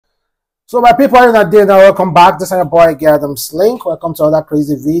So my people in that day now, welcome back. This is your boy Adam's Link. Welcome to another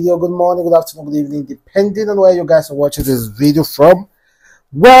crazy video. Good morning, good afternoon, good evening, depending on where you guys are watching this video from.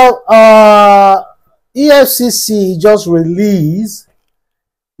 Well, EFCC just released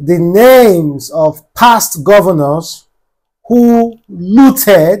the names of past governors who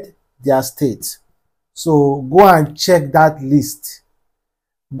looted their state. So go and check that list.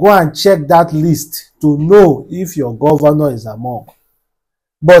 Go and check that list to know if your governor is among.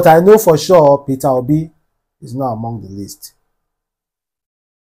 But I know for sure Peter Obi is not among the list.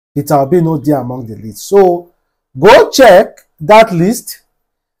 Peter Obi not there among the list. So go check that list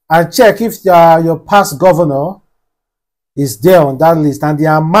and check if your past governor is there on that list and the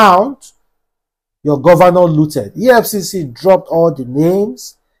amount your governor looted. EFCC dropped all the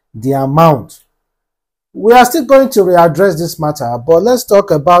names, the amount. We are still going to readdress this matter, but let's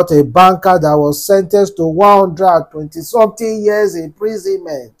talk about a banker that was sentenced to 120-something years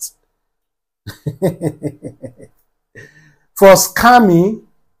imprisonment for scamming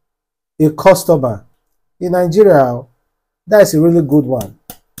a customer in Nigeria. That's a really good one.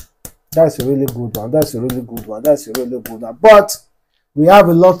 That's a really good one. That's a really good one. That's a really good one. But we have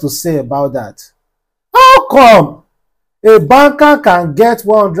a lot to say about that. How come a banker can get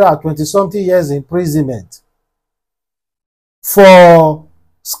 120-something years imprisonment for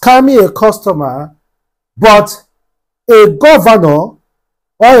scamming a customer, but a governor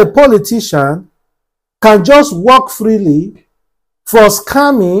or a politician can just walk freely for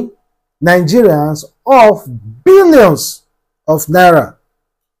scamming Nigerians of billions of naira?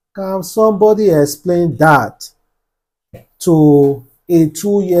 Can somebody explain that to a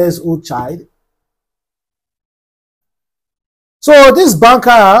 2-year-old child? So this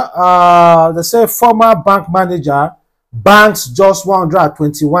banker, they say former bank manager, banks just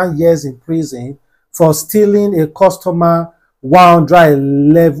 121 years in prison for stealing a customer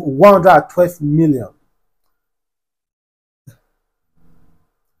 112 million.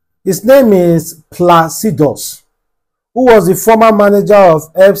 His name is Placidos, who was the former manager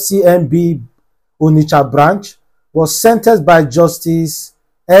of FCMB Onitsha branch, was sentenced by Justice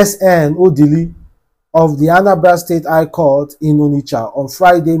S.N. Odili of the Anambra State High Court in Onitsha on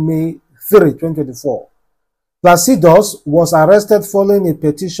Friday, May 3, 2024. Placidos was arrested following a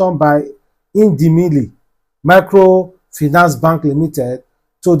petition by Indimili Microfinance Bank Limited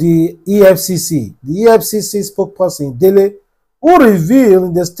to the EFCC. The EFCC spokesperson, Dele, who revealed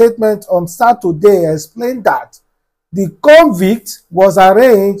in the statement on Saturday, explained that the convict was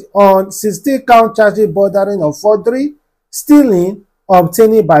arraigned on 16-count charges bordering on forgery, stealing,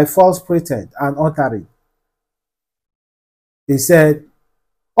 obtaining by false pretense, and uttering. He said,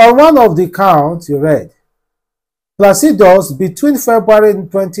 on one of the counts, he read, Placidos, between February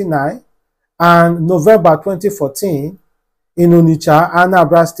 29 and November 2014, in Onitsha,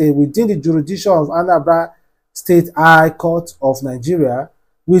 Anambra State, within the jurisdiction of Anambra State High Court of Nigeria,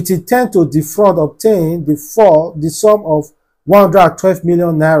 with intent to defraud, obtain the sum of 112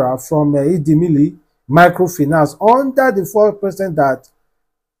 million naira from Idimili Microfinance under the false pretense that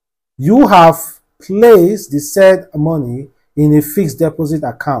you have placed the said money in a fixed deposit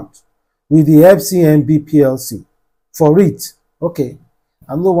account with the FCMB PLC. For it, okay,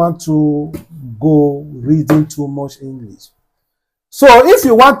 I don't want to go reading too much English. So if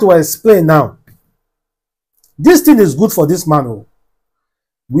you want to explain now, this thing is good for this man.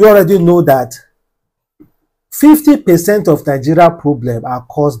 We already know that 50% of Nigeria problems are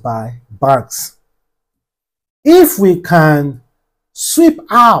caused by banks. If we can sweep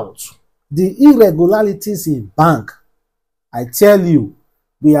out the irregularities in bank, I tell you,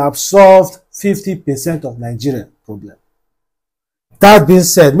 we have solved 50% of Nigerian problem. That being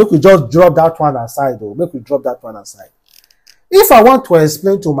said, make we just drop that one aside, though. Make we drop that one aside. If I want to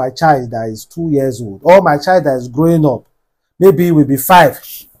explain to my child that is 2 years old, or my child that is growing up, maybe he will be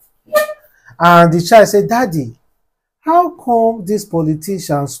 5, and the child say, Daddy, how come this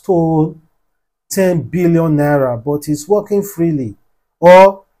politician stole 10 billion naira, but he's working freely?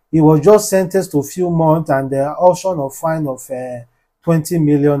 Or he was just sentenced to a few months and the option of fine of 20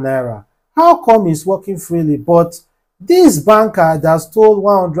 million naira. How come he's working freely? But this banker that stole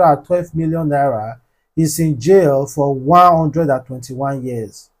 112 million naira is in jail for 121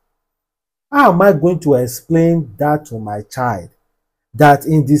 years. How am I going to explain that to my child? That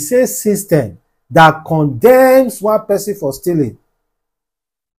in the same system that condemns one person for stealing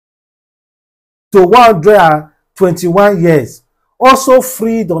to 121 years, also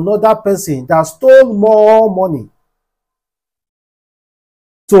freed another person that stole more money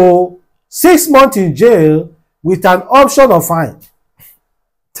to 6 months in jail with an option of fine.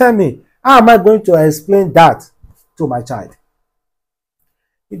 Tell me, how am I going to explain that to my child?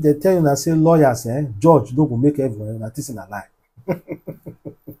 If they tell you that say lawyers, judge no go make everyone, that is in a lie.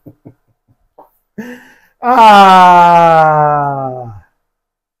 Ah,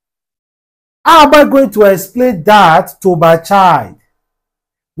 how am I going to explain that to my child?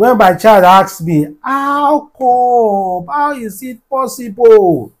 When my child asks me, how come? How is it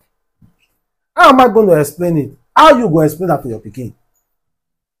possible? How am I going to explain it? How you go explain that to your pikin?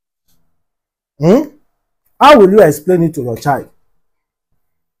 How will you explain it to your child?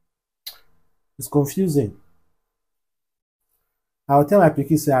 It's confusing. I will tell my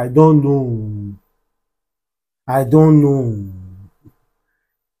pikin, say, I don't know. I don't know.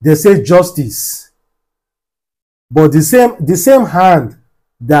 They say justice. But the same hand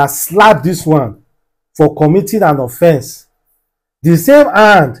that slapped this one for committing an offense, the same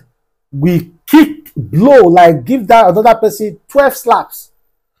hand will kick, blow, like give that another person 12 slaps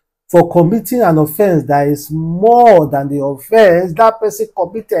for committing an offense that is more than the offense that person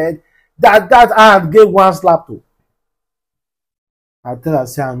committed, that hand gave one slap to. I tell her,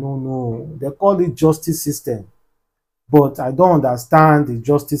 say, no. They call it justice system, but I don't understand the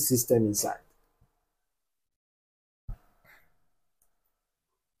justice system inside.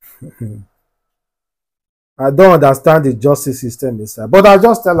 I don't understand the justice system inside. But I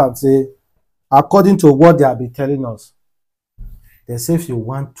just tell them, say, according to what they have been telling us, they say if you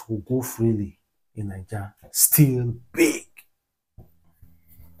want to go freely in Nigeria, steal big.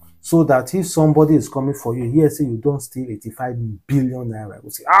 So that if somebody is coming for you, here say you don't steal 85 billion naira, you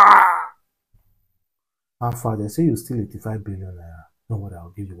say, how far? They say you steal 85 billion naira. No what,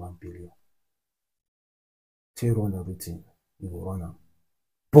 I'll give you 1 billion. Take run everything, you will run out.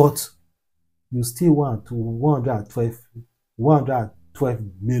 But you still want to 112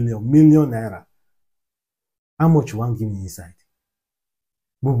 million naira. How much you want give me inside?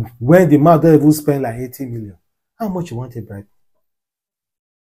 When the man don't even spend like 80 million, how much you want to bribe?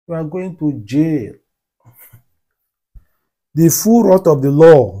 You are going to jail. The full wrath of the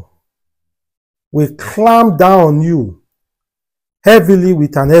law will clamp down on you heavily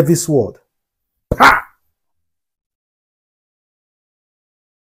with an heavy sword. Pa!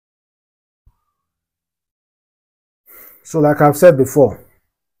 So like I've said before,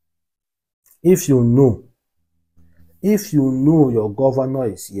 if you know your governor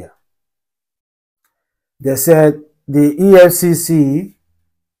is here, they said the EFCC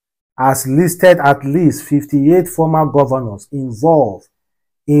has listed at least 58 former governors involved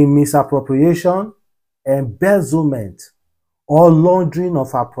in misappropriation, embezzlement, or laundering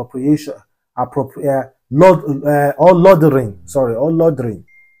of appropriation, or laundering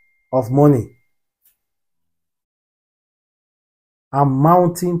of money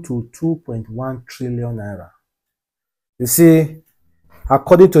amounting to 2.1 trillion naira. You see,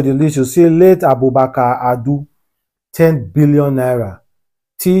 according to the list, you see late Abubakar Adu, 10 billion naira.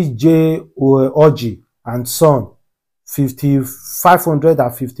 TJ Oji and Son,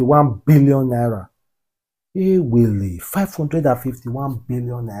 551 billion naira. Hey, Willie, 551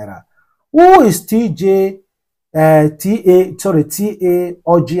 billion naira. Who is TJ, TA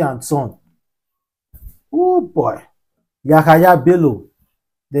Oji and Son? Oh boy. Yahaya Bello,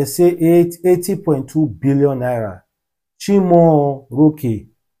 they say 80.2 billion naira. Chimo Roke,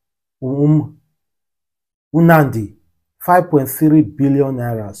 Unandi, 5.3 billion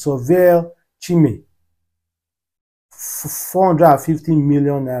naira. Sovel Chime, 450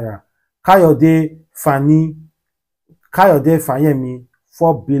 million naira. Kayode Fayemi,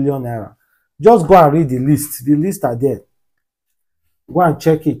 4 billion naira. Just go and read the list. The list are there. Go and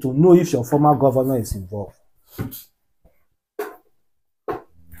check it to know if your former governor is involved.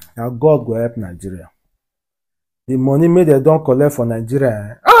 Now God will help Nigeria. The money made they don't collect for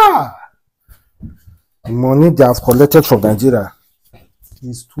Nigeria. The money they have collected from Nigeria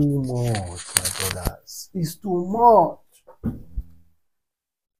is too much, my brothers. It's too much.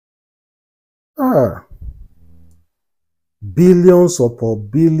 Billions upon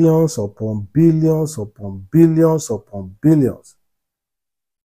billions upon billions upon billions upon billions.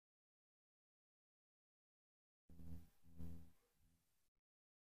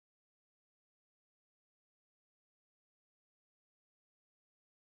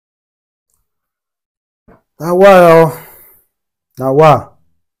 Now why? Now why?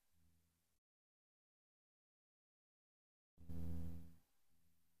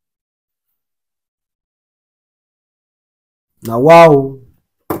 Now wow.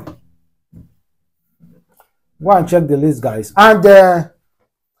 Go and check the list, guys. And let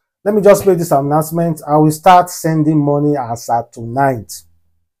me just make this announcement. I will start sending money as at tonight.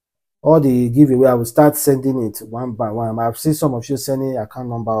 All the giveaway, I will start sending it one by one. I've seen some of you sending account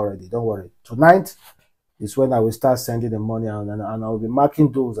number already. Don't worry. Tonight, is when I will start sending the money out, and I will be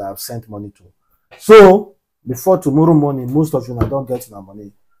marking those I have sent money to. So before tomorrow morning, most of you now don't get my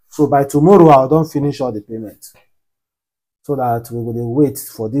money. So by tomorrow, I don't finish all the payments, so that we will wait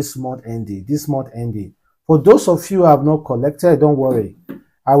for this month ending. This month ending. For those of you who have not collected, don't worry.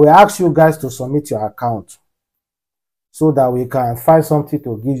 I will ask you guys to submit your account, so that we can find something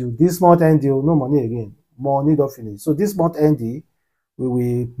to give you. This month ending, no money again. Money don't finish. So this month ending, we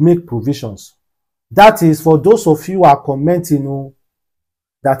will make provisions. That is for those of you who are commenting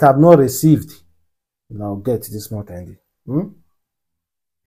that have not received. Now get this month ending.